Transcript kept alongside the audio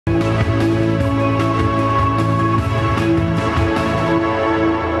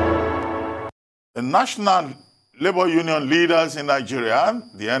The National Labour Union leaders in Nigeria,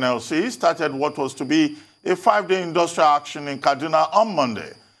 the NLC, started what was to be a 5-day industrial action in Kaduna on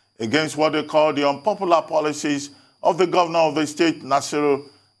Monday against what they call the unpopular policies of the governor of the state,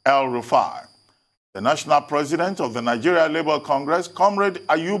 El-Rufai. The national president of the Nigeria Labour Congress, Comrade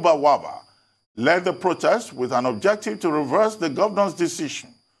Ayuba Wabba, led the protest with an objective to reverse the governor's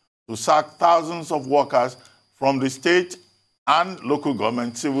decision to sack thousands of workers from the state and local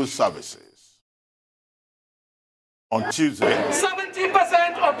government civil services. On Tuesday,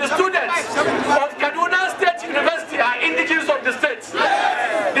 70% of the students of Kaduna State University are indigenous of the state.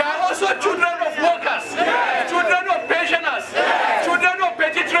 They are also children of workers, children of pensioners, children of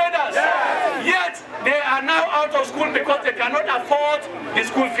petty traders. Yet they are now out of school because they cannot afford the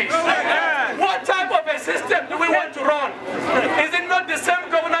school fees. What type of a system do we want to run? Is it not the same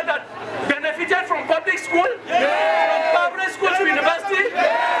governor that benefited from public school, from public school to university,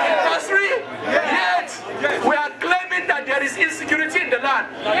 industry? Yet we are claiming that there is insecurity in the land.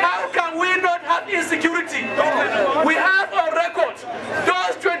 How can we not have insecurity? We have on record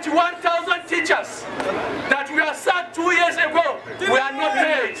those 21,000 teachers that we have sacked 2 years ago. We are not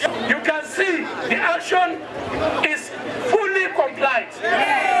paid. You can see the action is fully compliant.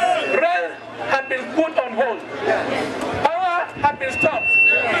 Rail had been put on hold. Power had been stopped.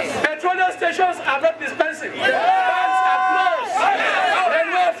 Petroleum stations are not dispensing. Banks are closed.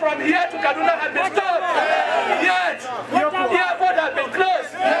 Railway from here to Kaduna had been stopped. Yet, airport has been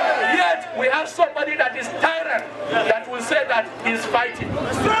closed. Yet, we have somebody that is tyrant that will say that he's fighting.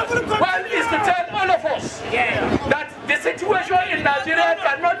 Well, is to tell all of us that the situation in Nigeria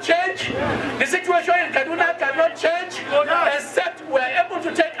cannot change, the situation in Kaduna cannot change, except we are able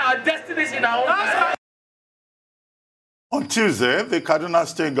to take our destinies in our own hands. On Tuesday, the Kaduna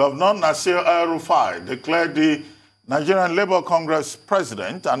State Governor, El-Rufai, declared the Nigerian Labour Congress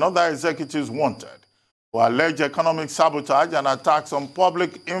president and other executives wanted for alleged economic sabotage and attacks on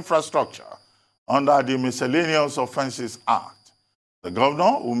public infrastructure under the Miscellaneous Offences Act. The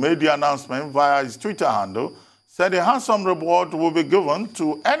governor, who made the announcement via his Twitter handle, said a handsome reward will be given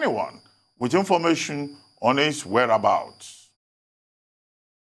to anyone with information on his whereabouts.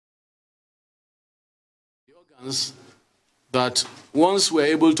 The organs that once we're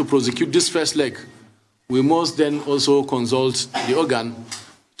able to prosecute this first leg, we must then also consult the organ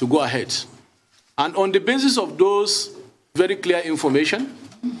to go ahead. And on the basis of those very clear information,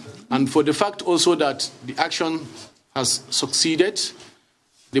 and for the fact also that the action has succeeded,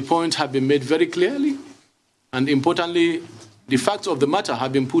 the points have been made very clearly, and importantly, the facts of the matter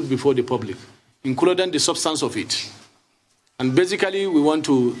have been put before the public, including the substance of it. And basically, we want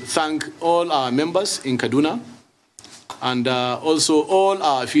to thank all our members in Kaduna and also all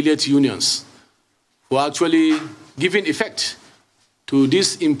our affiliate unions for actually giving effect to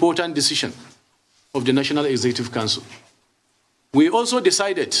this important decision of the National Executive Council. We also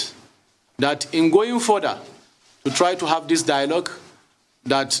decided that in going further to try to have this dialogue,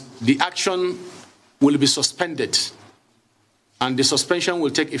 that the action will be suspended, and the suspension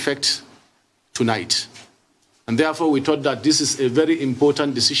will take effect tonight. And therefore, we thought that this is a very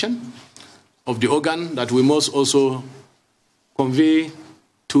important decision of the organ that we must also convey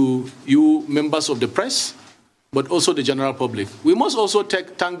to you, members of the press, but also the general public. We must also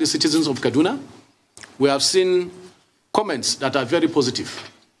thank the citizens of Kaduna. We have seen comments that are very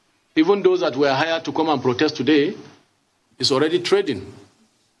positive. Even those that were hired to come and protest today is already trading.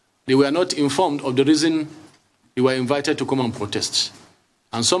 They were not informed of the reason they were invited to come and protest.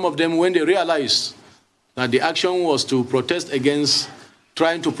 And some of them, when they realized that the action was to protest against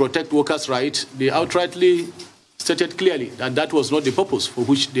trying to protect workers' rights, they outrightly stated clearly that that was not the purpose for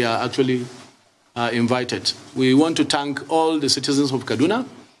which they are actually invited. We want to thank all the citizens of Kaduna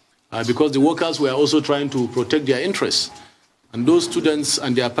because the workers were also trying to protect their interests. And those students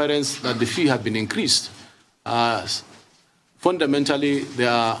and their parents, that the fee have been increased. Fundamentally, they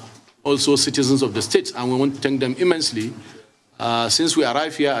are also citizens of the state, and we want to thank them immensely. Since we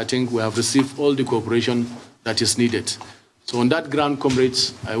arrived here, I think we have received all the cooperation that is needed. So on that ground,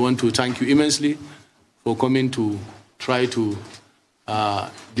 comrades, I want to thank you immensely for coming to try to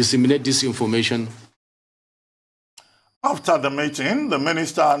disseminate this information. After the meeting, the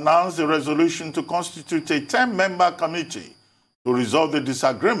minister announced a resolution to constitute a 10-member committee to resolve the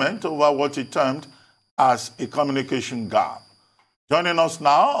disagreement over what he termed as a communication gap. Joining us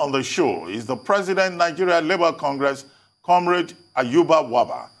now on the show is the President, Nigeria Labour Congress, Comrade Ayuba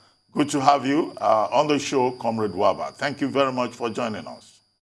Wabba. Good to have you on the show, Comrade Wabba. Thank you very much for joining us.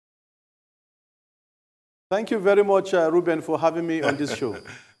 Thank you very much, Ruben, for having me on this show.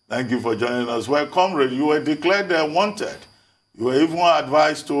 Thank you for joining us. Well, Comrade, you were declared wanted. You were even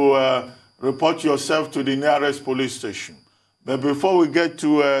advised to report yourself to the nearest police station. But before we get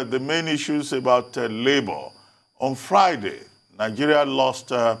to the main issues about labor, on Friday, Nigeria lost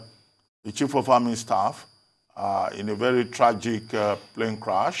the Chief of Army Staff in a very tragic plane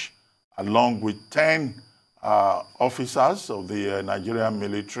crash, along with 10 officers of the Nigerian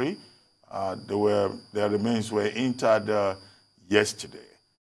military. Their remains were interred yesterday.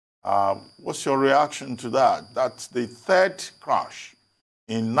 What's your reaction to that? That's the third crash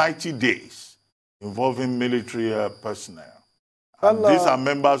in 90 days involving military personnel. And these are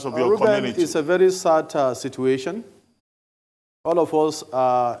members of your community. It's a very sad situation. All of us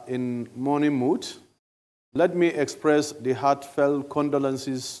are in mourning mood. Let me express the heartfelt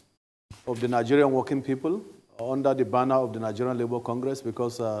condolences of the Nigerian working people under the banner of the Nigerian Labour Congress,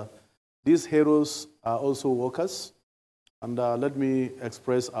 because these heroes are also workers. And let me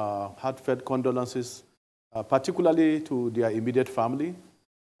express our heartfelt condolences, particularly to their immediate family,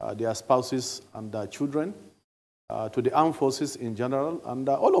 their spouses and their children, to the armed forces in general, and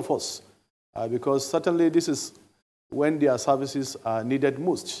all of us, because certainly this is when their services are needed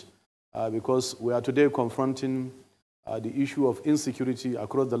most, because we are today confronting the issue of insecurity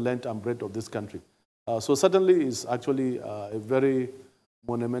across the length and breadth of this country. So certainly it's actually a very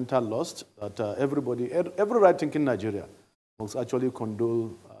monumental loss that everybody, every right-thinking Nigeria must actually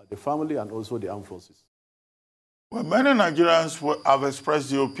condole the family and also the armed forces. Well, many Nigerians have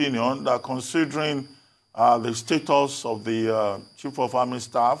expressed the opinion that considering the status of the Chief of Army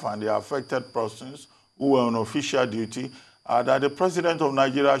Staff and the affected persons who were on official duty, that the President of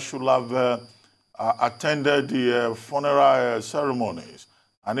Nigeria should have attended the funeral ceremonies.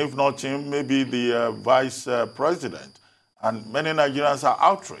 And if not him, maybe the Vice President. And many Nigerians are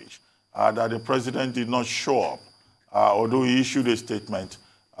outraged that the President did not show up, although he issued a statement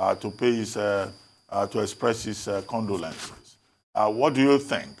to pay his, to express his condolences. What do you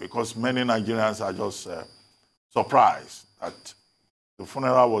think? Because many Nigerians are just surprised that the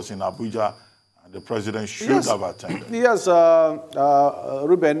funeral was in Abuja and the President should have attended. Yes,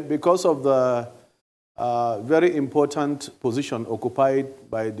 Ruben, because of the very important position occupied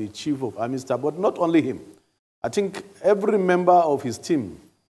by the Chief of Army Staff, but not only him. I think every member of his team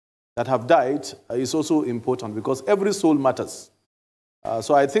that have died is also important, because every soul matters.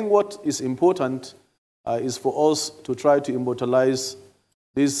 So I think what is important is for us to try to immortalize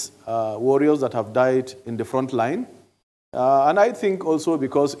these warriors that have died in the front line. And I think also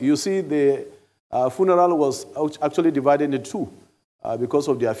because, you see, the funeral was actually divided into two because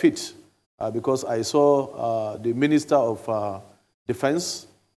of their fate. Because I saw the Minister of Defense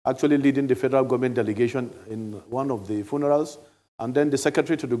actually leading the federal government delegation in one of the funerals, and then the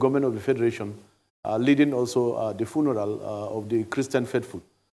Secretary to the Government of the Federation leading also the funeral of the Christian faithful.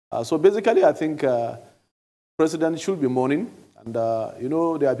 So basically, I think President should be mourning. And, you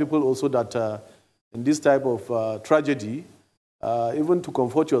know, there are people also that in this type of tragedy, even to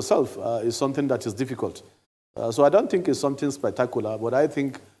comfort yourself is something that is difficult. So I don't think it's something spectacular, but I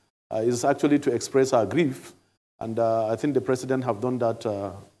think it's actually to express our grief. And I think the President have done that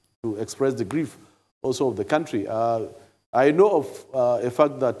to express the grief also of the country. I know of a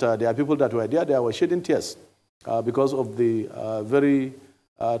fact that there are people that were there, they were shedding tears because of the very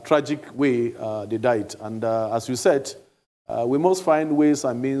tragic way they died. And as you said, we must find ways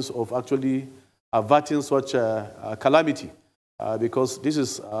and means of actually averting such a calamity, because this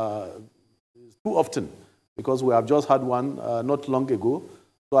is too often, because we have just had one not long ago.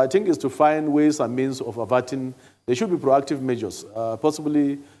 So I think it's to find ways and means of averting. There should be proactive measures.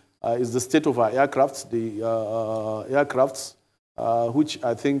 Possibly is the state of our aircrafts, which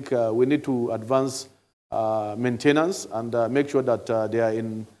I think we need to advance maintenance and make sure that they are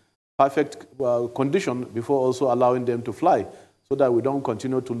in perfect condition before also allowing them to fly, so that we don't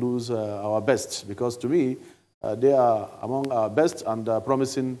continue to lose our best. Because to me, they are among our best and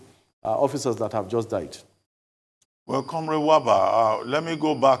promising officers that have just died. Well, Comrade Wabba, let me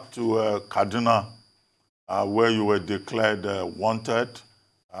go back to Kaduna, where you were declared wanted.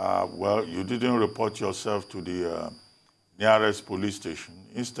 Well, you didn't report yourself to the nearest police station.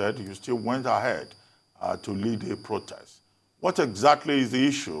 Instead, you still went ahead to lead a protest. What exactly is the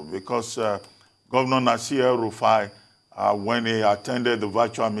issue? Because Governor Nasir El-Rufai, when he attended the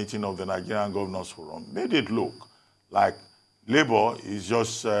virtual meeting of the Nigerian Governors Forum, made it look like Labour is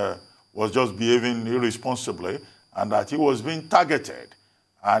just, was just behaving irresponsibly and that he was being targeted.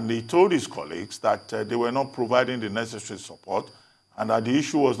 And he told his colleagues that they were not providing the necessary support and that the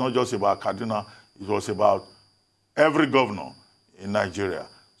issue was not just about Kaduna, it was about every governor in Nigeria.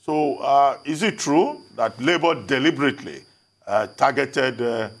 So is it true that Labour deliberately targeted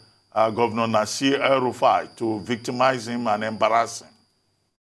Governor Nasir El-Rufai to victimize him and embarrass him?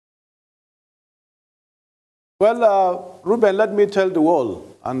 Well, Ruben, let me tell the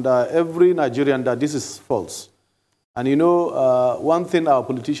world and every Nigerian that this is false. And you know, one thing our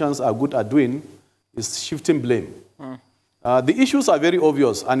politicians are good at doing is shifting blame. The issues are very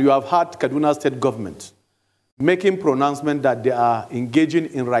obvious, and you have heard Kaduna State government making pronouncement that they are engaging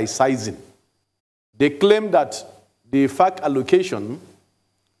in right-sizing. They claim that the FAC allocation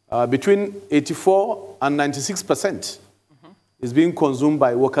between 84 and 96% is being consumed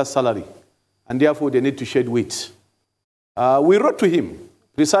by workers' salary, and therefore they need to shed weight. We wrote to him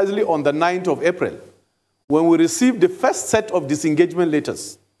precisely on the 9th of April when we received the first set of disengagement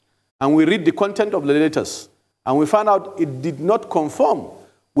letters, and we read the content of the letters, and we found out it did not conform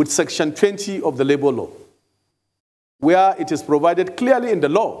with Section 20 of the Labor Law, where it is provided clearly in the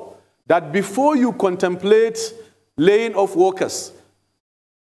law that before you contemplate laying off workers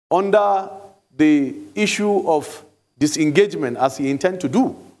under the issue of disengagement, as he intends to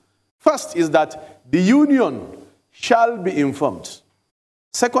do, first is that the union shall be informed.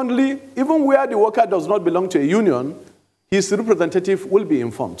 Secondly, even where the worker does not belong to a union, his representative will be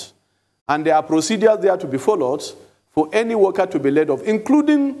informed. And there are procedures there to be followed for any worker to be laid off,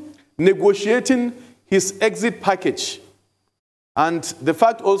 including negotiating his exit package. And the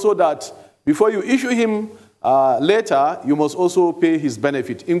fact also that before you issue him later, you must also pay his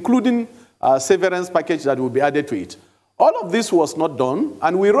benefit, including severance package that will be added to it. All of this was not done,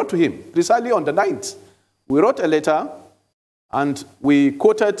 and we wrote to him precisely on the 9th. We wrote a letter, and we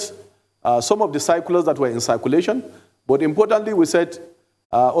quoted some of the circulars that were in circulation, but importantly, we said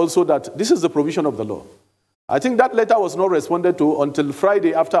also that this is the provision of the law. I think that letter was not responded to until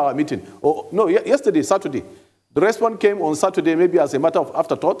Friday after our meeting. Oh, no, yesterday, Saturday. The response came on Saturday, maybe as a matter of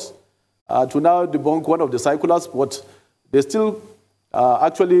afterthought, to now debunk one of the circulars, but they still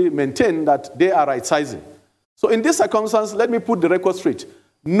actually maintain that they are right-sizing. So in this circumstance, let me put the record straight.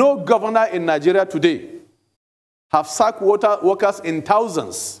 No governor in Nigeria today have sacked workers in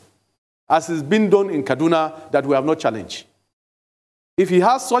thousands, as is being done in Kaduna, that we have not challenged. If he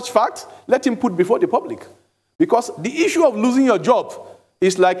has such facts, let him put before the public. Because the issue of losing your job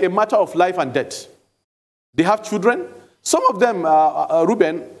is like a matter of life and death. They have children. Some of them,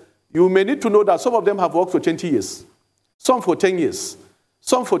 Ruben, you may need to know that some of them have worked for 20 years, some for 10 years,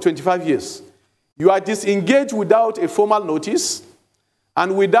 some for 25 years. You are disengaged without a formal notice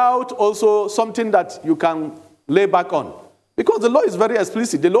and without also something that you can lay back on. Because the law is very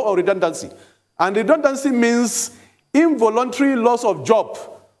explicit, the law of redundancy. And redundancy means involuntary loss of job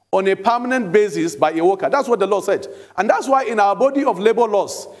on a permanent basis by a worker. That's what the law said. And that's why in our body of labor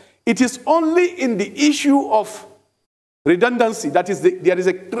laws, it is only in the issue of redundancy that there is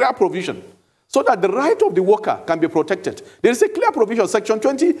a clear provision so that the right of the worker can be protected. There is a clear provision. Section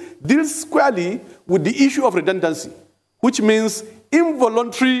 20 deals squarely with the issue of redundancy, which means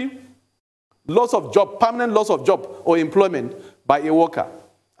involuntary loss of job, permanent loss of job or employment by a worker.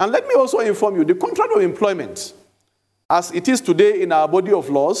 And let me also inform you, the contract of employment, as it is today in our body of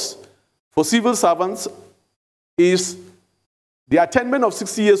laws, for civil servants, is the attainment of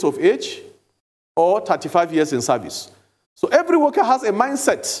 60 years of age or 35 years in service. So every worker has a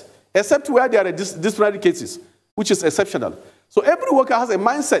mindset, except where there are disciplinary cases, which is exceptional. So every worker has a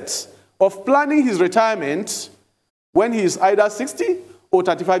mindset of planning his retirement when he is either 60 or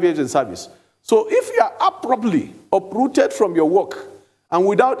 35 years in service. So if you are abruptly uprooted from your work and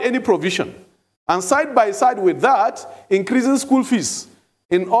without any provision, and side by side with that, increasing school fees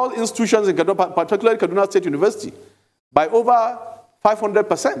in all institutions, in Kaduna, particularly Kaduna State University, by over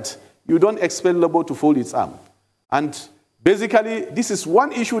 500%, you don't expect labor to fold its arm. And basically, this is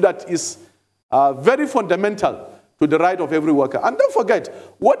one issue that is very fundamental to the right of every worker. And don't forget,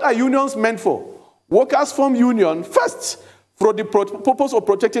 what are unions meant for? Workers form union first for the purpose of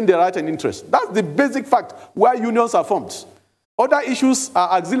protecting their rights and interests. That's the basic fact why unions are formed. Other issues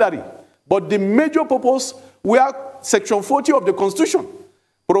are auxiliary. But the major purpose where Section 40 of the Constitution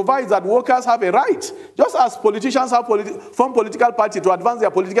provides that workers have a right, just as politicians have form political parties to advance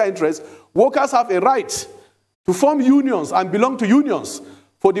their political interests, workers have a right to form unions and belong to unions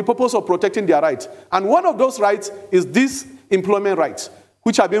for the purpose of protecting their rights. And one of those rights is this employment rights,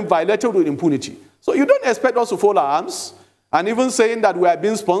 which have been violated with impunity. So you don't expect us to fold our arms, and even saying that we are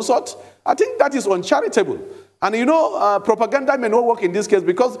being sponsored, I think that is uncharitable. And you know, propaganda may not work in this case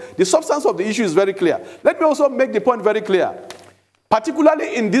because the substance of the issue is very clear. Let me also make the point very clear.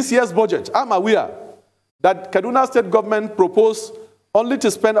 Particularly in this year's budget, I'm aware that Kaduna State government proposed only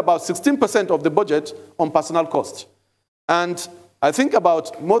to spend about 16% of the budget on personnel costs. And I think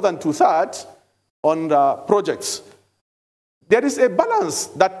about more than 2/3 on projects. There is a balance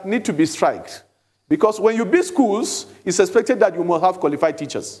that needs to be struck. Because when you build schools, it's expected that you must have qualified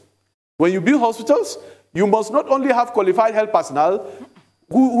teachers. When you build hospitals, you must not only have qualified health personnel,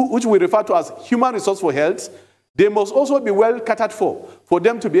 which we refer to as human resource for health, they must also be well catered for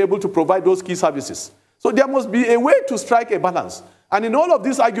them to be able to provide those key services. So there must be a way to strike a balance. And in all of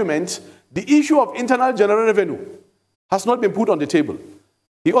these arguments, the issue of internal general revenue has not been put on the table.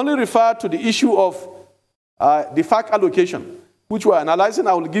 He only referred to the issue of the FAC allocation, which we're analyzing.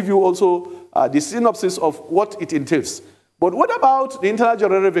 I will give you also the synopsis of what it entails. But what about the internal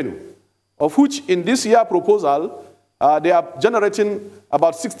general revenue, of which in this year proposal, they are generating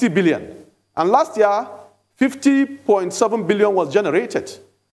about 60 billion. And last year, 50.7 billion was generated.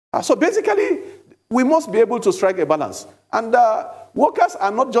 So basically, we must be able to strike a balance. And workers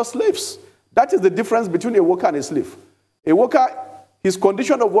are not just slaves. That is the difference between a worker and a slave. A worker, his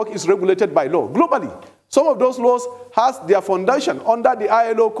condition of work is regulated by law globally. Some of those laws has their foundation under the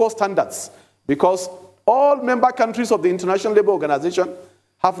ILO core standards, because all member countries of the International Labour Organization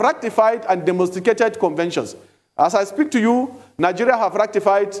have ratified and domesticated conventions. As I speak to you, Nigeria have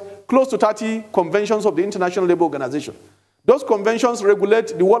ratified close to 30 conventions of the International Labour Organization. Those conventions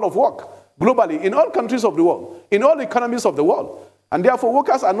regulate the world of work globally, in all countries of the world, in all economies of the world. And therefore,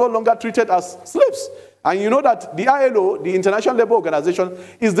 workers are no longer treated as slaves. And you know that the ILO, the International Labour Organization,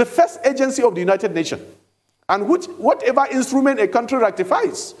 is the first agency of the United Nations. And whatever instrument a country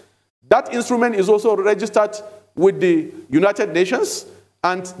ratifies, that instrument is also registered with the United Nations,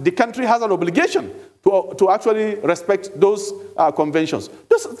 and the country has an obligation to actually respect those conventions.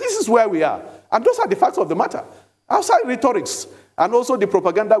 This is where we are. And those are the facts of the matter. Outside rhetorics and also the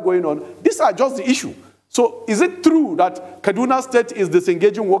propaganda going on, these are just the issue. So is it true that Kaduna State is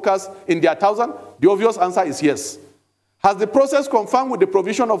disengaging workers in their 1,000? The obvious answer is yes. Has the process confirmed with the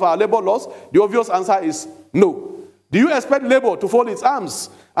provision of our labor laws? The obvious answer is no. Do you expect labor to fold its arms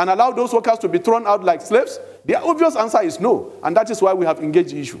and allow those workers to be thrown out like slaves? The obvious answer is no, and that is why we have engaged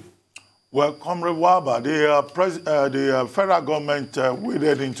the issue. Well, Comrade Wabba, the federal government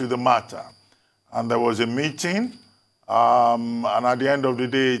waded into the matter, and there was a meeting, and at the end of the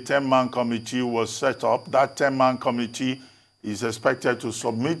day, a 10-man committee was set up. That 10-man committee is expected to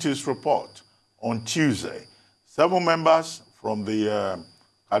submit its report on Tuesday. 7 members from the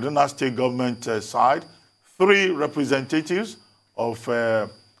Kaduna State government side, 3 representatives of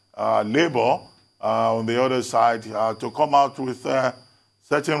labor on the other side to come out with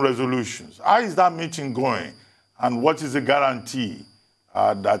certain resolutions. How is that meeting going? And what is the guarantee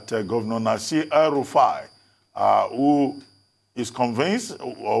that Governor Nasir El-Rufai, who is convinced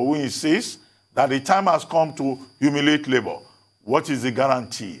or who insists that the time has come to humiliate labor, what is the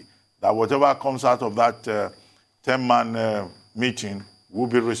guarantee that whatever comes out of that 10-man meeting will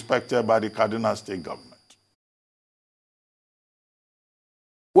be respected by the Kaduna State government?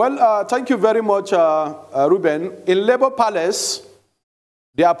 Well, thank you very much, Ruben. In Labour Palace,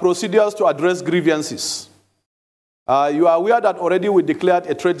 there are procedures to address grievances. You are aware that already we declared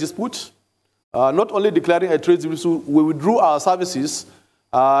a trade dispute. Not only declaring a trade dispute, we withdrew our services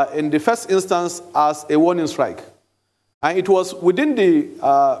in the first instance as a warning strike. And it was within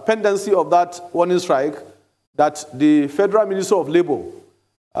the pendency of that warning strike that the Federal Minister of Labour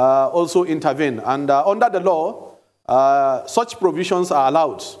also intervened. And under the law, such provisions are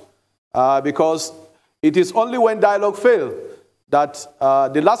allowed because it is only when dialogue fails that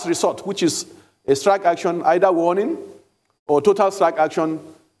the last resort, which is a strike action, either warning or total strike action,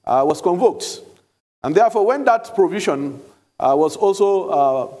 was convoked. And therefore, when that provision was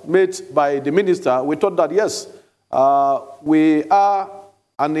also made by the minister, we thought that, yes, we are,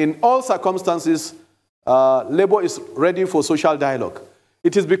 and in all circumstances, Labour is ready for social dialogue.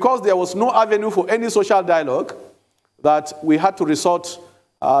 It is because there was no avenue for any social dialogue that we had to resort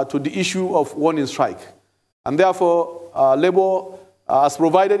to the issue of warning strike. And therefore, Labour, as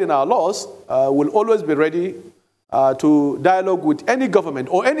provided in our laws, will always be ready to dialogue with any government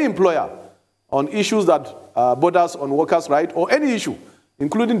or any employer on issues that borders on workers' rights or any issue,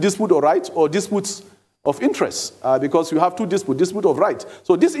 including dispute of rights or disputes of interest, because you have 2 disputes, dispute of rights.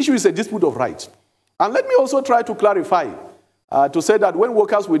 So this issue is a dispute of rights. And let me also try to clarify to say that when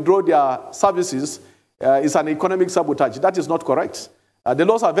workers withdraw their services, it's an economic sabotage. That is not correct. The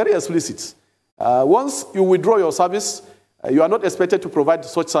laws are very explicit. Once you withdraw your service, you are not expected to provide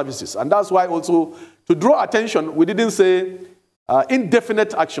such services. And that's why also, to draw attention, we didn't say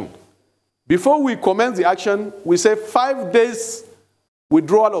indefinite action. Before we commence the action, we say 5 days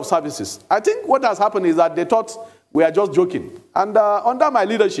withdrawal of services. I think what has happened is that they thought we are just joking. And under my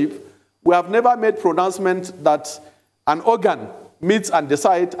leadership, we have never made pronouncement that an organ meets and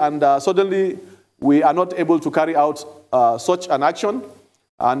decides, and suddenly we are not able to carry out such an action,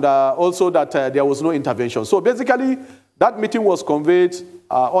 and also that there was no intervention. So basically, that meeting was conveyed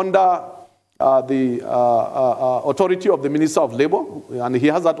under the authority of the Minister of Labor, and he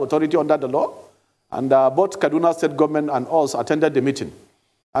has that authority under the law. And both Kaduna State government and us attended the meeting.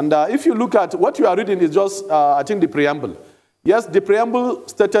 And if you look at what you are reading is just, I think, the preamble. Yes, the preamble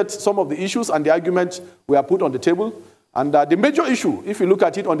stated some of the issues and the arguments were put on the table. And the major issue, if you look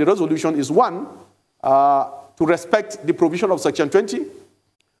at it on the resolution, is one, to respect the provision of Section 20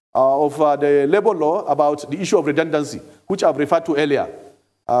 of the labor law about the issue of redundancy, which I've referred to earlier,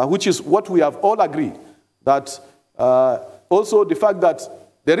 which is what we have all agreed, that also the fact that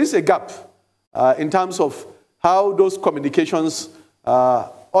there is a gap in terms of how those communications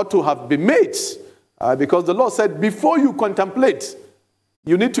ought to have been made, because the law said before you contemplate,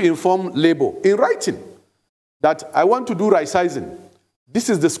 you need to inform labor in writing that I want to do right sizing. This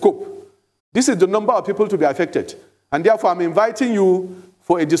is the scope. This is the number of people to be affected. And therefore, I'm inviting you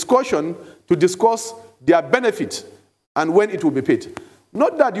for a discussion to discuss their benefit and when it will be paid.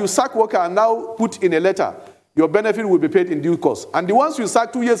 Not that you sack worker and now put in a letter, your benefit will be paid in due course. And the ones you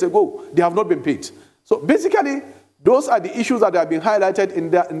sacked 2 years ago, they have not been paid. So basically, those are the issues that have been highlighted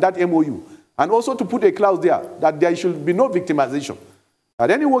in that MOU. And also to put a clause there that there should be no victimization. That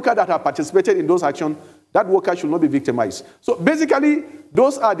any worker that have participated in those actions, that worker should not be victimized. So basically,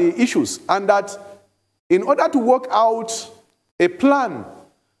 those are the issues. And that in order to work out a plan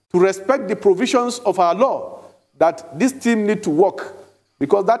to respect the provisions of our law, that this team need to work,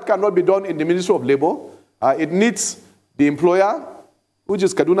 because that cannot be done in the Ministry of Labor. It needs the employer, which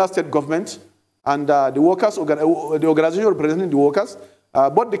is Kaduna State government, and the workers, the organization representing the workers,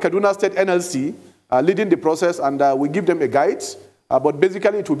 both the Kaduna State NLC leading the process, and we give them a guide. But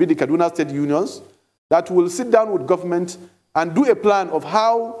basically, it will be the Kaduna State unions that will sit down with government and do a plan of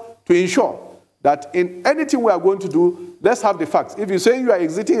how to ensure that in anything we are going to do, let's have the facts. If you say you are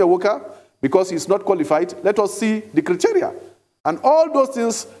exiting a worker because he's not qualified, let us see the criteria. And all those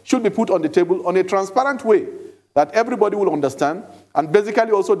things should be put on the table on a transparent way that everybody will understand. And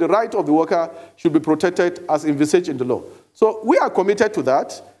basically also the right of the worker should be protected as envisaged in the law. So we are committed to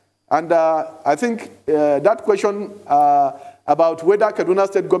that. And I think that question about whether Kaduna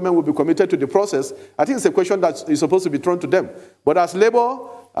State government will be committed to the process, I think it's a question that is supposed to be thrown to them. But as Labour,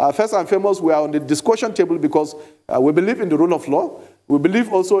 first and foremost, we are on the discussion table because we believe in the rule of law. We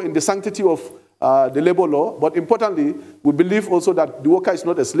believe also in the sanctity of the labor law. But importantly, we believe also that the worker is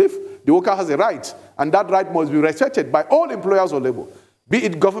not a slave. The worker has a right. And that right must be respected by all employers of labor, be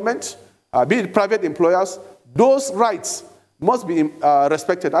it government, be it private employers. Those rights must be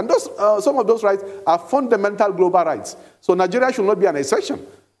respected. And those, some of those rights are fundamental global rights. So Nigeria should not be an exception.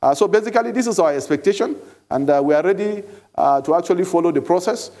 So basically, this is our expectation, and we are ready to actually follow the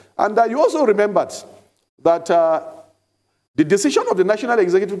process. And you also remembered that the decision of the National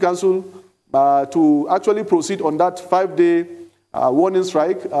Executive Council to actually proceed on that 5-day warning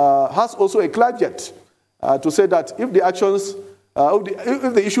strike has also a caveat to say that if the actions,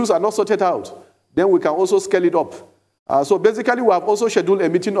 if the issues are not sorted out, then we can also scale it up. So basically, we have also scheduled a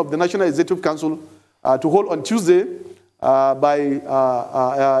meeting of the National Executive Council to hold on Tuesday by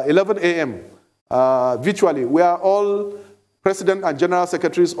 11 a.m. Virtually. We are all president and general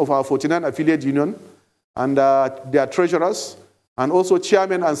secretaries of our 49 affiliate union, and their treasurers, and also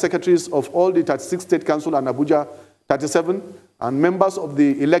chairmen and secretaries of all the 36 state council and Abuja 37, and members of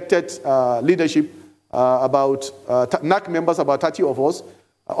the elected leadership, about NAC members, about 30 of us,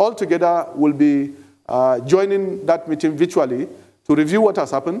 all together will be joining that meeting virtually to review what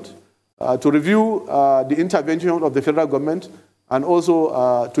has happened, to review the intervention of the federal government, and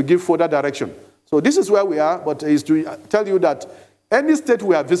also to give further direction. So this is where we are, but is to tell you that any state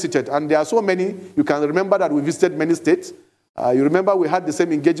we have visited, and there are so many, you can remember that we visited many states. You remember we had the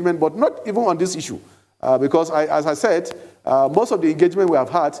same engagement, but not even on this issue. Because as I said, most of the engagement we have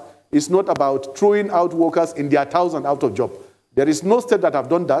had is not about throwing out workers in their thousands out of job. There is no state that have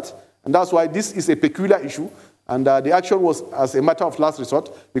done that, and that's why this is a peculiar issue. And the action was as a matter of last resort,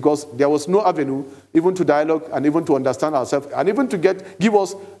 because there was no avenue even to dialogue and even to understand ourselves, and even to give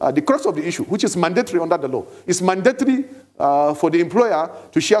us the crux of the issue, which is mandatory under the law. It's mandatory for the employer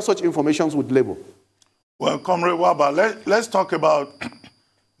to share such information with labor. Well, Comrade Wabba, let's talk about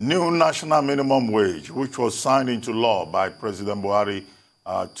new national minimum wage, which was signed into law by President Buhari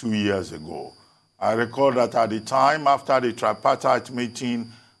 2 years ago. I recall that at the time, after the tripartite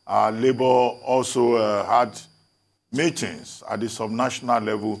meeting, Labour also had meetings at the subnational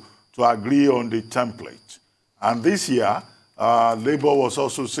level to agree on the template. And this year, Labour was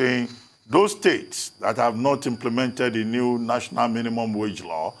also saying those states that have not implemented the new national minimum wage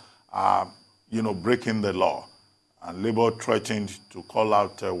law are, breaking the law. And Labour threatened to call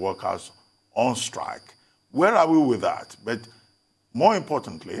out workers on strike. Where are we with that? But more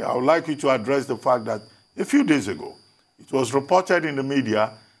importantly, I would like you to address the fact that a few days ago, it was reported in the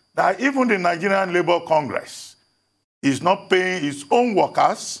media that even the Nigerian Labour Congress is not paying its own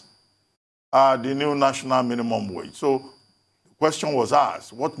workers the new national minimum wage. So the question was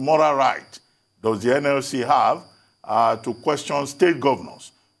asked, what moral right does the NLC have to question state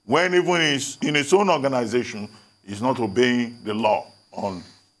governors when even in its own organization is not obeying the law on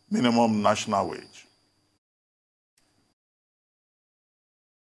minimum national wage?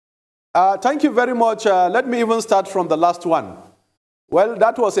 Thank you very much. Let me even start from the last one. Well,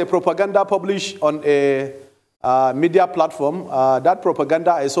 that was a propaganda published on a media platform. That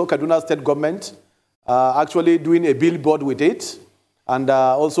propaganda, I saw Kaduna State government actually doing a billboard with it and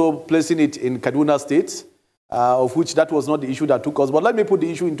also placing it in Kaduna State, of which that was not the issue that took us. But let me put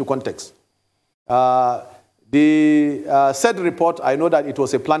the issue into context. The said report, I know that it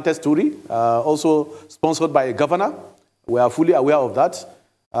was a planted story, also sponsored by a governor. We are fully aware of that.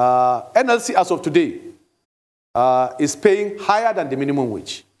 NLC, as of today, is paying higher than the minimum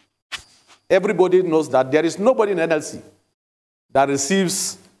wage. Everybody knows that. There is nobody in NLC that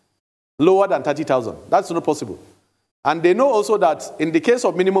receives lower than 30,000. That's not possible. And they know also that in the case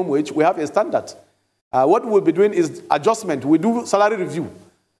of minimum wage, we have a standard. What we'll be doing is adjustment. We do salary review.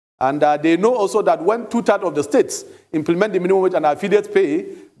 And they know also that when 2/3 of the states implement the minimum wage and affiliates pay,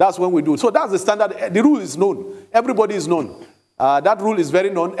 that's when we do. So that's the standard. The rule is known. Everybody is known. That rule is very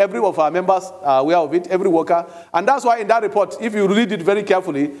known. Every of our members are aware of it, every worker. And that's why in that report, if you read it very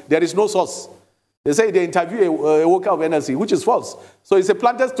carefully, there is no source. They say they interview a worker of NLC, which is false. So it's a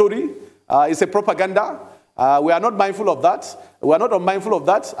planted story. It's a propaganda. We are not mindful of that. We are not unmindful of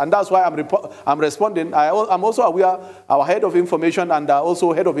that. And that's why I'm responding. I'm also aware our head of information and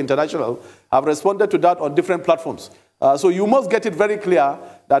also head of international have responded to that on different platforms. So you must get it very clear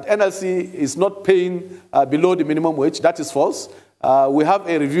that NLC is not paying below the minimum wage. That is false. We have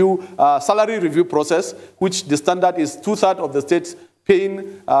a review, salary review process, which the standard is 2/3 of the states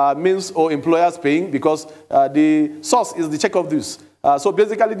paying means or employers paying because the source is the check of this. So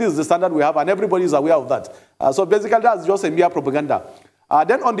basically, this is the standard we have, and everybody is aware of that. So basically, that's just a mere propaganda.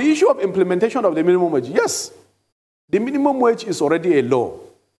 Then on the issue of implementation of the minimum wage, yes, the minimum wage is already a law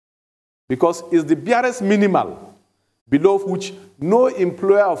because it's the barest minimal below which no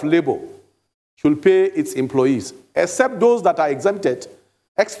employer of labor should pay its employees, except those that are exempted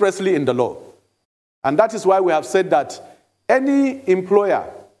expressly in the law. And that is why we have said that any employer,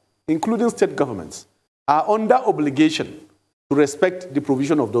 including state governments, are under obligation to respect the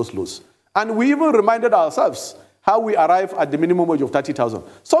provision of those laws. And we even reminded ourselves how we arrived at the minimum wage of 30,000.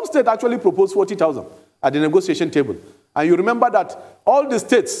 Some states actually proposed 40,000 at the negotiation table. And you remember that all the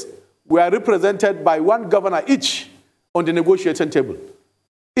states were represented by one governor each on the negotiation table,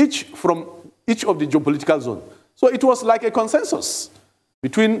 each from each of the geopolitical zones. So it was like a consensus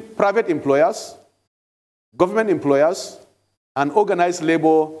between private employers, government employers, and organized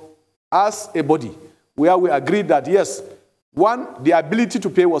labor as a body, where we agreed that, yes, one, the ability to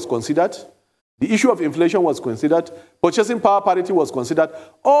pay was considered, the issue of inflation was considered, purchasing power parity was considered,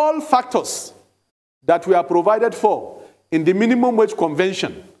 all factors that were provided for in the minimum wage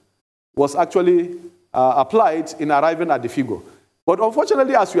convention was actually applied in arriving at the figure. But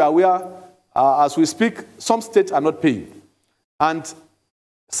unfortunately, as we are aware, as we speak, some states are not paying. And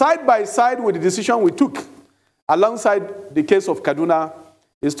side by side with the decision we took, alongside the case of Kaduna,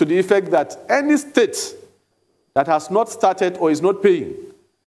 is to the effect that any state that has not started or is not paying,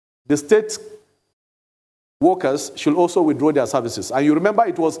 the state workers should also withdraw their services. And you remember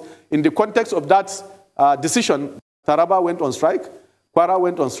it was in the context of that decision, Taraba went on strike, Kwara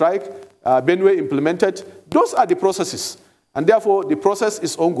went on strike, Benue implemented. Those are the processes. And therefore, the process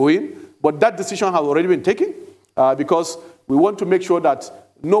is ongoing, but that decision has already been taken because we want to make sure that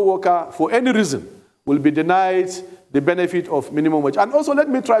no worker, for any reason, will be denied the benefit of minimum wage. And also, let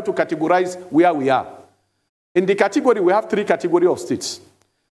me try to categorize where we are. In the category, we have 3 categories of states.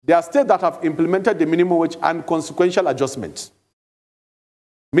 There are states that have implemented the minimum wage and consequential adjustments.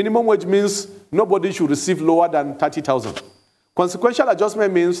 Minimum wage means nobody should receive lower than 30,000. Consequential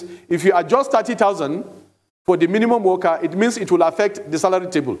adjustment means if you adjust 30,000 for the minimum worker, it means it will affect the salary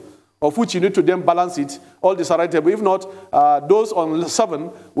table, of which you need to then balance it, all the salary table. If not, those on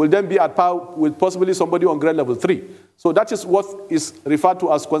 7 will then be at par with possibly somebody on grade level 3. So that is what is referred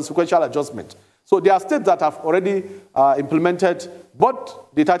to as consequential adjustment. So there are states that have already implemented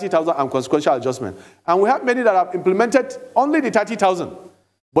both the 30,000 and consequential adjustment. And we have many that have implemented only the 30,000,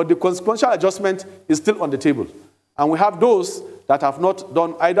 but the consequential adjustment is still on the table. And we have those that have not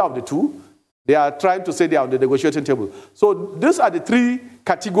done either of the two. They are trying to say they are on the negotiating table. So these are the 3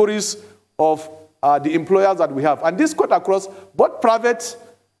 categories of the employers that we have. And this cut across both private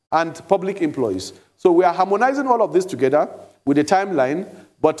and public employees. So we are harmonizing all of this together with a timeline,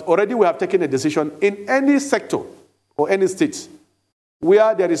 but already we have taken a decision in any sector or any state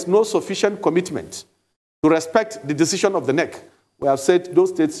where there is no sufficient commitment to respect the decision of the NEC. We have said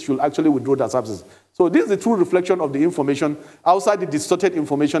those states should actually withdraw their services. So this is the true reflection of the information outside the distorted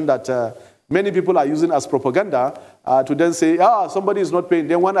information that many people are using as propaganda to then say, somebody is not paying.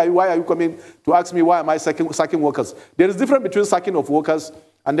 Then why are you coming to ask me why am I sacking workers? There is a difference between sacking of workers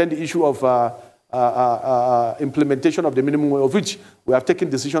and then the issue of implementation of the minimum wage, of which we have taken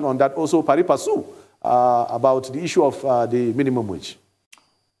decision on that also pari passu about the issue of the minimum wage.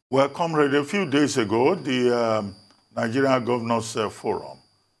 Well, Comrade, a few days ago, the Nigerian Governors Forum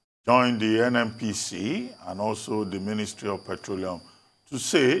joined the NNPC and also the Ministry of Petroleum to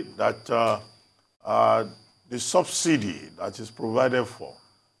say that the subsidy that is provided for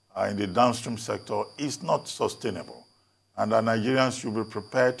in the downstream sector is not sustainable, and that Nigerians should be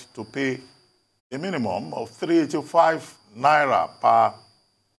prepared to pay a minimum of 385 naira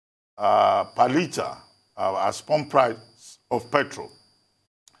per liter as pump price of petrol.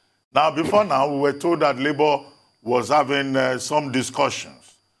 Now, before now, we were told that Labour was having some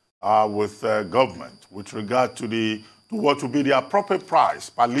discussions with government with regard to what would be the appropriate price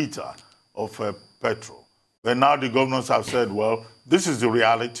per liter of petrol. But now the governors have said, well, this is the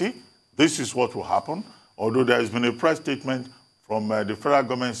reality. This is what will happen. Although there has been a press statement from the federal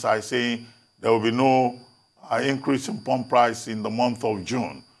government side saying there will be no increase in pump price in the month of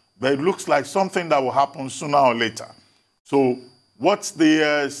June. But it looks like something that will happen sooner or later. So what's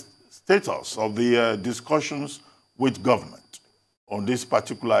the status of the discussions with government on this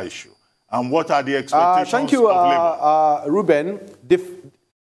particular issue? And what are the expectations thank you, of Labour? Ruben.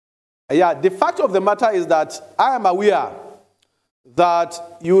 The fact of the matter is that I am aware that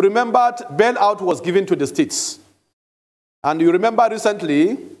you remembered bailout was given to the states. And you remember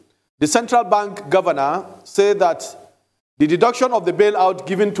recently, the central bank governor said that the deduction of the bailout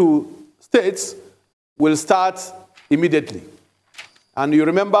given to states will start immediately. And you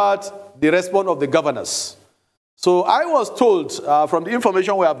remembered the response of the governors. So I was told from the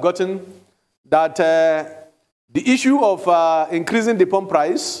information we have gotten that the issue of increasing the pump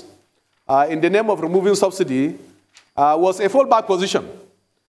price in the name of removing subsidy was a fallback position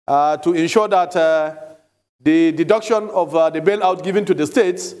to ensure that the deduction of the bailout given to the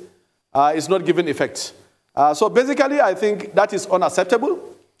states is not given effect. So basically, I think that is unacceptable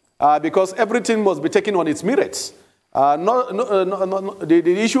because everything must be taken on its merits.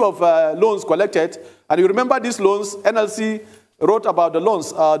 The issue of loans collected, and you remember these loans, NLC wrote about the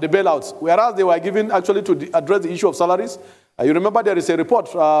loans, the bailouts, whereas they were given actually to address the issue of salaries. You remember there is a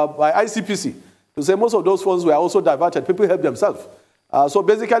report by ICPC to say most of those funds were also diverted. People help themselves. So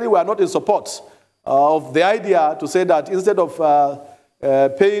basically, we are not in support of the idea to say that instead of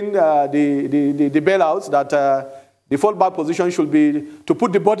paying the bailouts, that the fallback position should be to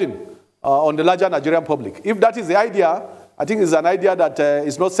put the burden on the larger Nigerian public. If that is the idea, I think it's an idea that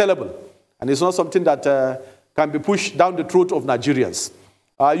is not sellable, and it's not something that can be pushed down the throat of Nigerians.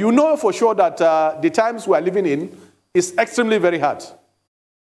 You know for sure that the times we are living in is extremely very hard.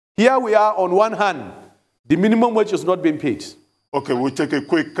 Here we are, on one hand, the minimum wage is not being paid. Okay, we'll take a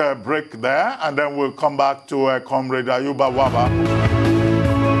quick break there, and then we'll come back to Comrade Ayuba Wabba.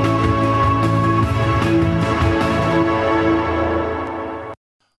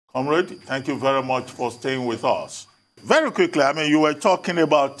 Comrade, thank you very much for staying with us. Very quickly, I mean, you were talking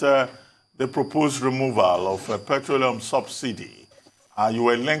about the proposed removal of petroleum subsidy. You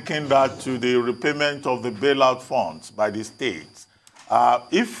were linking that to the repayment of the bailout funds by the states.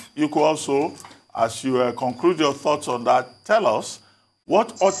 If you could also, as you conclude your thoughts on that, tell us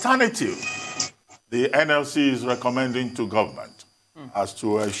what alternative the NLC is recommending to government as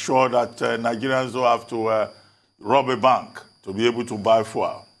to ensure that Nigerians don't have to rob a bank to be able to buy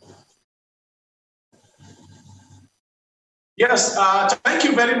fuel. Yes, thank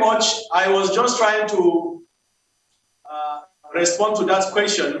you very much. I was just trying to respond to that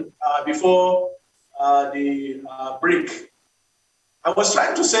question before the break. I was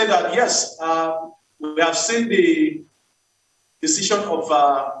trying to say that, yes, we have seen the decision of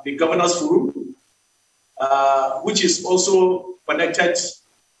the Governors Forum, which is also connected,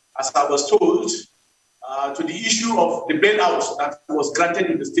 as I was told, to the issue of the bailout that was granted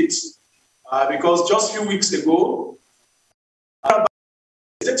in the states. Because just a few weeks ago,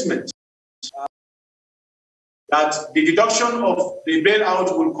 statement that the deduction of the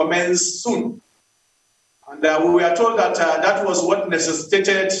bailout will commence soon. And we were told that that was what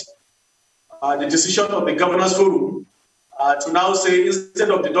necessitated the decision of the Governors Forum to now say, instead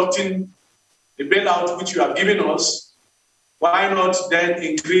of deducting the bailout which you have given us, why not then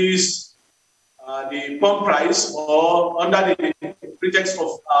increase the pump price or under the pretext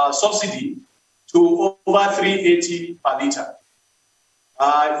of subsidy to over 380 per litre?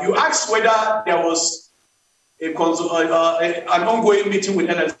 You asked whether there was an ongoing meeting with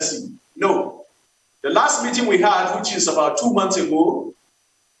NLC. No. The last meeting we had, which is about 2 months ago,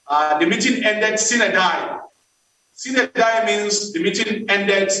 the meeting ended sine die. Sine die means the meeting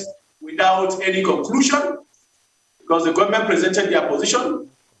ended without any conclusion, because the government presented their position,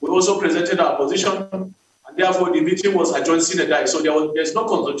 we also presented our position, and therefore the meeting was adjourned sine die. So there's no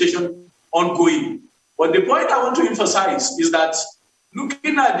consultation ongoing. But the point I want to emphasize is that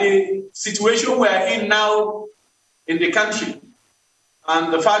looking at the situation we are in now in the country,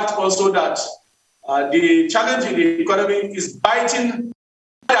 and the fact also that the challenge in the economy is biting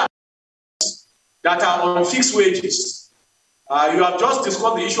that are on fixed wages. You have just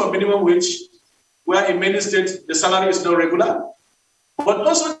discussed the issue of minimum wage, where in many states the salary is not regular, but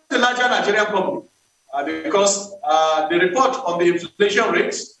also the larger Nigerian public, because the report on the inflation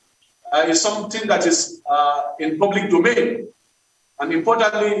rate is something that is in public domain. And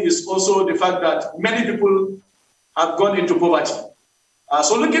importantly is also the fact that many people have gone into poverty.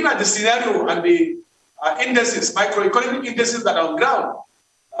 So looking at the scenario and the indices, microeconomic indices that are on ground,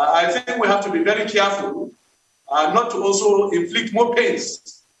 I think we have to be very careful not to also inflict more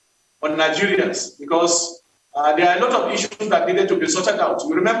pains on Nigerians, because there are a lot of issues that needed to be sorted out.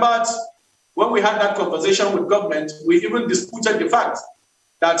 You remember when we had that conversation with government, we even disputed the fact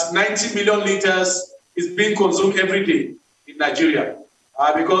that 90 million liters is being consumed every day in Nigeria,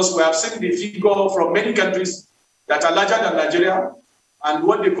 because we have seen the figure from many countries that are larger than Nigeria, and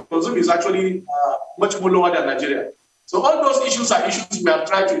what they consume is actually much more lower than Nigeria. So all those issues are issues we have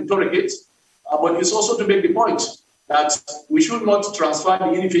tried to interrogate, but it's also to make the point that we should not transfer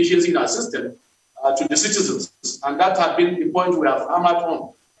the inefficiency in our system to the citizens. And that had been the point we have hammered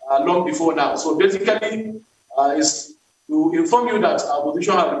on long before now. So basically, is to inform you that our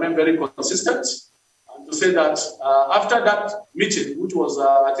position has remained very consistent, and to say that after that meeting, which was,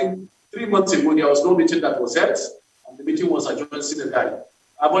 I think, 3 months ago, there was no meeting that was held, and the meeting was adjourned sine die.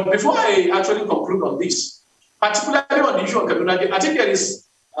 But before I actually conclude on this, particularly on the issue of Kaduna, I think there is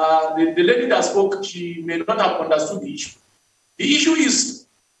the lady that spoke, she may not have understood the issue. The issue is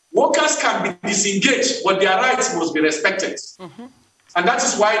workers can be disengaged, but their rights must be respected. Mm-hmm. And that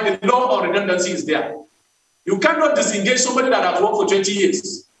is why the law of redundancy is there. You cannot disengage somebody that has worked for 20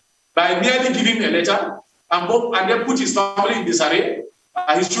 years by merely giving him a letter and then put his family in disarray,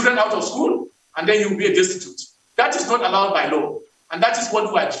 his children out of school, and then he will be destitute. That is not allowed by law. And that is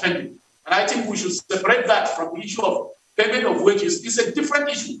what we are defending. And I think we should separate that from the issue of payment of wages. It's a different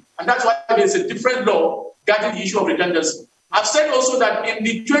issue. And that's why there's a different law regarding the issue of redundancy. I've said also that in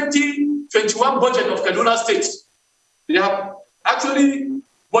the 2021 budget of Kaduna State, they have actually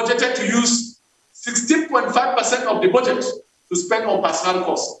budgeted to use 16.5% of the budget to spend on personal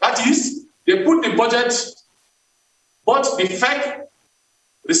costs. That is, they put the budget, both the fake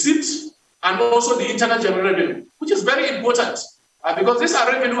receipt and also the internal general revenue, which is very important because these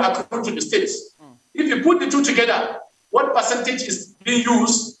are revenue accrued to the states. If you put the two together, what percentage is being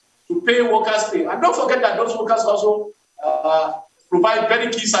used to pay workers' pay? And don't forget that those workers also provide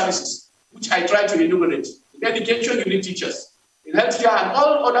very key services, which I try to enumerate. In education, you need teachers. In healthcare and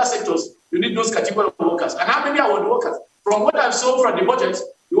all other sectors, you need those category of workers. And how many are the workers? From what I've saw from the budget,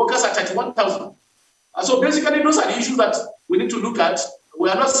 the workers are 31,000. And so basically, those are the issues that we need to look at. We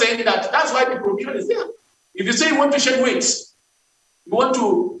are not saying that that's why the provision is there. If you say you want to shed weights, you want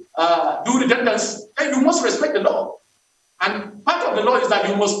to do redundancy, then you must respect the law. And part of the law is that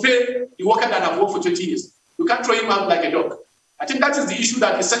you must pay the worker that have worked for 20 years. You can't throw him out like a dog. I think that is the issue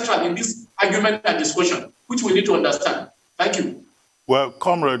that is central in this argument and discussion, which we need to understand. Thank you. Well,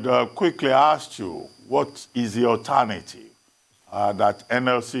 Comrade, quickly asked you, what is the alternative that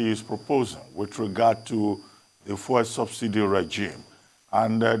NLC is proposing with regard to the fuel subsidy regime?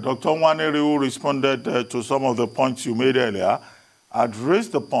 And Dr. Nwaneri, who responded to some of the points you made earlier, had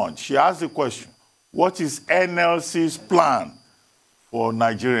raised the point. She asked the question, what is NLC's plan for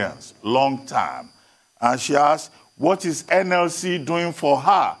Nigerians long term? And she asked, what is NLC doing for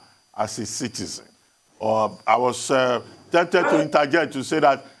her as a citizen? I was tempted to interject to say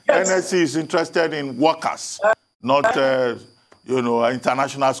that NLC is interested in workers, not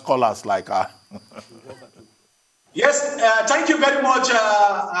international scholars like her. Yes, thank you very much,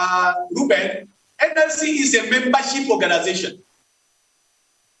 Ruben. NLC is a membership organization.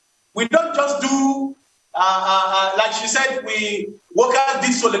 We don't just do, like she said, workers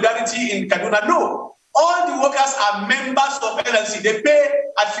did solidarity in Kaduna. No, all the workers are members of NLC. They pay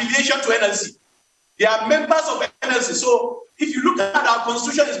affiliation to NLC. They are members of NLC. So if you look at our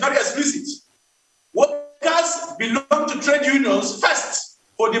constitution, it's very explicit. Workers belong to trade unions first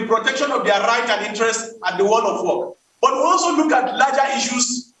for the protection of their right and interest at the world of work. But we also look at larger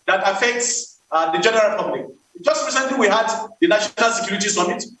issues that affects the general public. Just recently, we had the National Security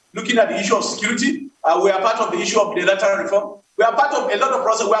Summit looking at the issue of security. We are part of the issue of the electoral reform. We are part of a lot of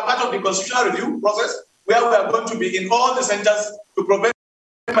process. We are part of the constitutional review process, where we are going to be in all the centers to prevent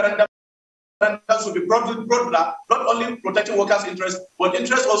referendums to be brought not only protecting workers' interests, but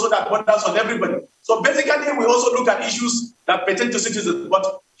interests also that borders on everybody. So basically, we also look at issues that pertain to citizens.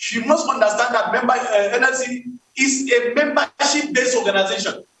 But you must understand that NLC is a membership-based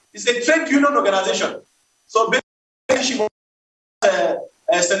organization. It's a trade union organization. So basically, she wants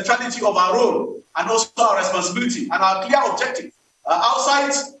a centrality of our role and also our responsibility and our clear objective.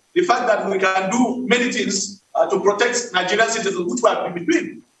 Outside the fact that we can do many things to protect Nigerian citizens, which we have been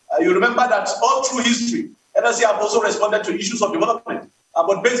doing. You remember that all through history, NLC have also responded to issues of development.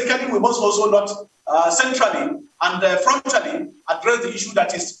 But basically, we must also not centrally and frontally address the issue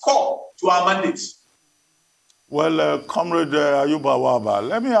that is core to our mandate. Well, Comrade Ayuba Wabba,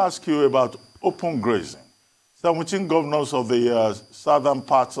 let me ask you about open grazing. 17 governors of the southern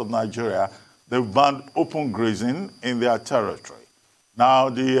parts of Nigeria, they've banned open grazing in their territory. Now,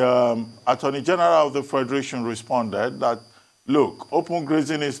 the Attorney General of the Federation responded that, look, open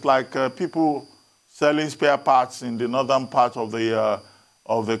grazing is like people selling spare parts in the northern part of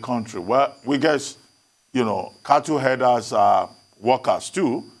the country. Well, we guess, you know, cattle herders are workers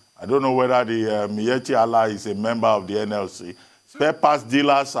too. I don't know whether the Miyetti Allah is a member of the NLC. Spare parts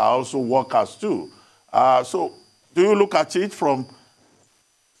dealers are also workers too. So do you look at it from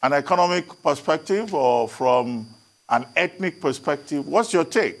an economic perspective or from an ethnic perspective? What's your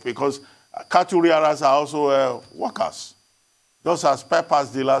take? Because cattle rearers are also workers. Those are spare parts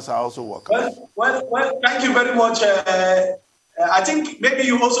dealers are also workers. Well, thank you very much. I think maybe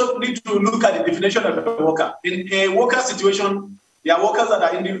you also need to look at the definition of a worker. In a worker situation, there are workers that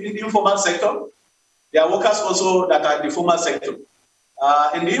are in the informal sector. There are workers also that are in the formal sector.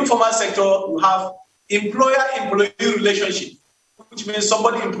 In the informal sector, you have employer-employee relationship, which means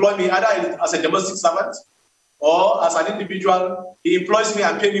somebody employs me either as a domestic servant or as an individual. He employs me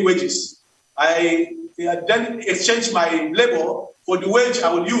and pays me wages. I then exchange my labor for the wage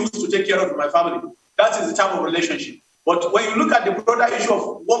I will use to take care of my family. That is the type of relationship. But when you look at the broader issue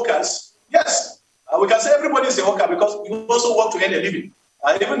of workers, yes, we can say everybody is a worker because you also work to earn a living.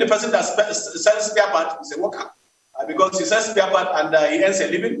 Even the person that sells spare part is a worker because he sells spare part and he earns a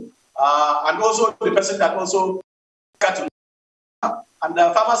living. And also the person that also cattle. And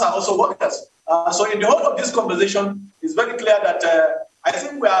farmers are also workers. So in the whole of this conversation, it's very clear that I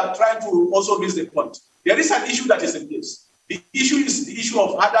think we are trying to also miss the point. There is an issue that is in place. The issue is the issue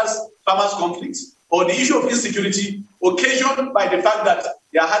of herders-farmers conflicts or the issue of insecurity occasioned by the fact that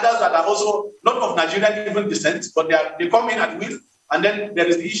there are herders that are also not of Nigerian even descent, but they come in at will, and then there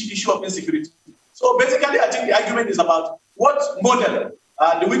is the issue of insecurity. So basically, I think the argument is about what model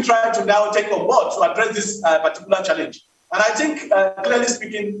do we try to now take on board to address this particular challenge. And I think, clearly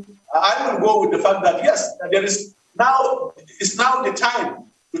speaking, I will go with the fact that, yes, it's now the time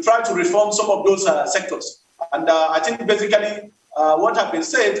to try to reform some of those sectors. And I think basically what has been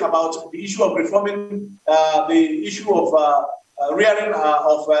said about the issue of reforming the issue of rearing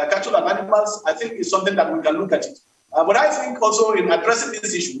of cattle and animals, I think is something that we can look at it. But I think also in addressing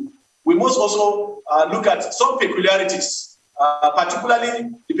this issue, we must also look at some peculiarities,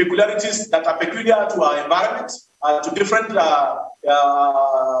 particularly the peculiarities that are peculiar to our environment, to different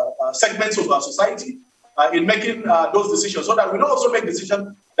segments of our society, in making those decisions, so that we don't also make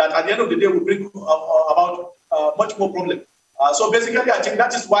decisions that at the end of the day will bring about much more problem. So basically, I think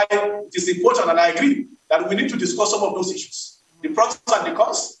that is why it is important, and I agree that we need to discuss some of those issues, the pros and the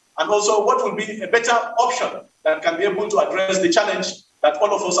cons, and also what will be a better option that can be able to address the challenge that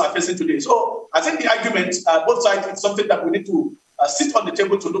all of us are facing today. So I think the argument, both sides, is something that we need to sit on the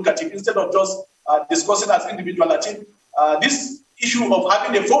table to look at it instead of just discussing as individual. I think this issue of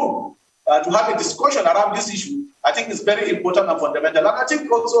having a forum to have a discussion around this issue, I think is very important and fundamental. And I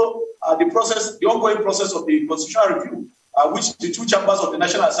think also the ongoing process of the constitutional review, which the two chambers of the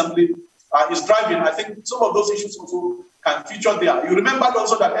National Assembly is driving, I think some of those issues also can feature there. You remember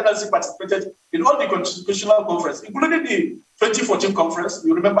also that NLC participated in all the constitutional conference, including the 2014 conference.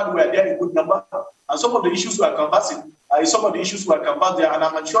 You remember we were there in good number, and some of the issues we are canvassing, some of the issues were canvassed there, and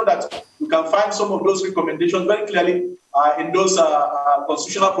I'm sure that you can find some of those recommendations very clearly in those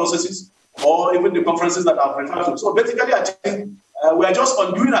constitutional processes or even the conferences that I've referred to. So basically, I think we are just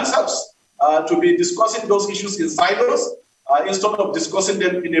undoing ourselves to be discussing those issues in silos instead of discussing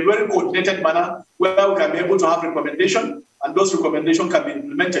them in a very coordinated manner where we can be able to have recommendations and those recommendations can be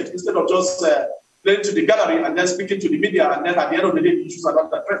implemented instead of just playing to the gallery and then speaking to the media and then at the end of the day, the issues are not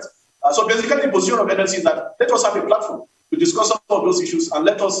addressed. So basically, the position of NLC is that let us have a platform to discuss some of those issues and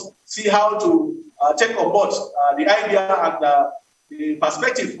let us see how to take on board the idea and the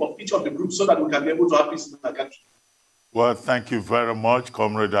perspective of each of the groups so that we can be able to have peace in the country. Well, thank you very much,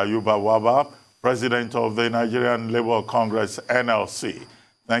 Comrade Ayuba Wabba, President of the Nigerian Labour Congress, NLC.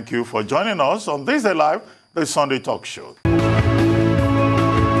 Thank you for joining us on This Day Live, the Sunday talk show.